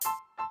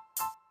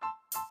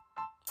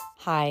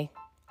Hi,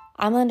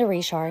 I'm Linda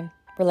Richard,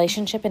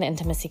 relationship and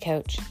intimacy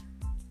coach.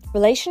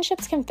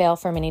 Relationships can fail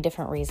for many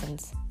different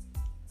reasons.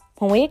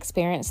 When we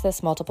experience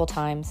this multiple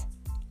times,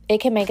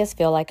 it can make us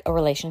feel like a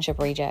relationship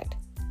reject.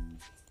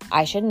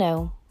 I should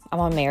know I'm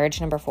on marriage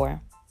number 4,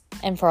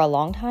 and for a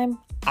long time,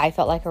 I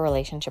felt like a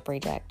relationship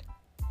reject.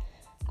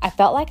 I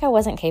felt like I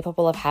wasn't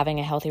capable of having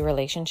a healthy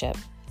relationship,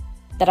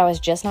 that I was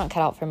just not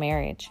cut out for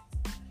marriage,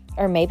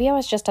 or maybe I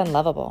was just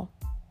unlovable,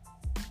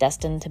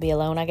 destined to be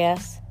alone, I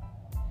guess.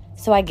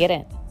 So I get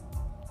it,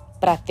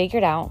 but I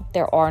figured out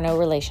there are no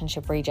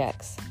relationship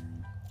rejects.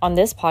 On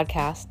this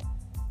podcast,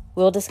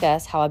 we'll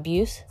discuss how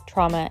abuse,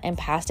 trauma, and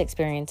past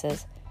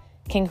experiences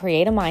can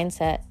create a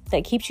mindset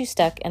that keeps you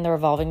stuck in the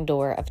revolving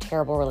door of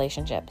terrible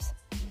relationships,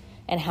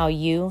 and how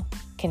you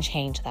can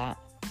change that.